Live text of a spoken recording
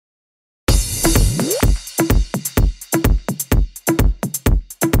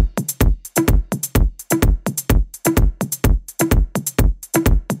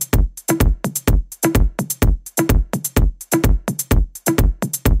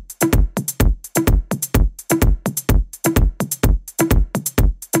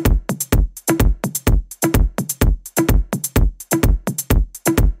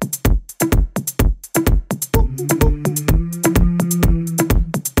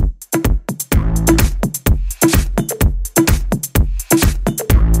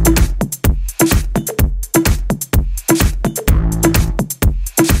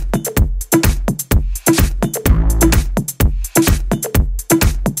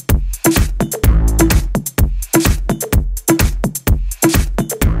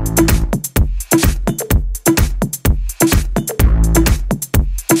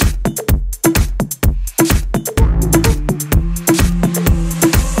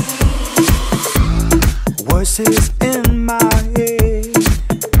voices in my head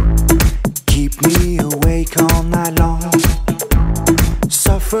keep me awake all night long,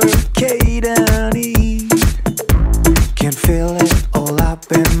 suffocate and eat. Can feel it all up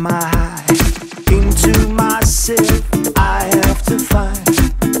in my hide. Into myself I have to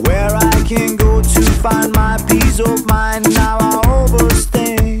find where I can go to find my peace of mind. Now I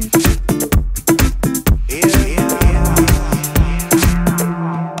overstand.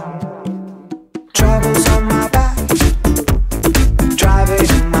 Troubles on my back, driving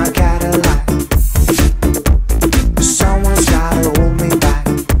in my Cadillac. Someone's gotta hold me back.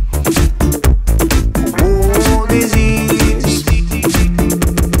 All these years,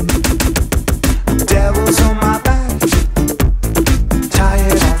 devils on my back,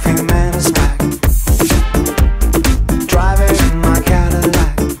 tired of human's back. Driving in my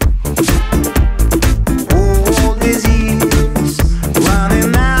Cadillac. All these years,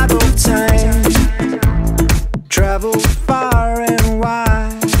 running out of time. Travel far and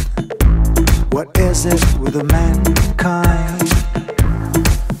wide. What is it with the mankind?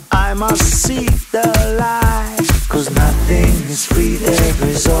 I must seek the light, 'cause nothing is free, there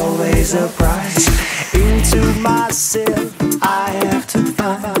is always a price. Into myself I have to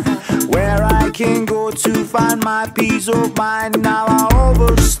find where I can go to find my peace of mind. Now I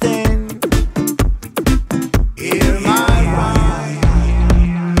overstand. Hear my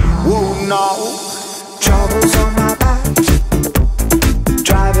mind. Whoa, no.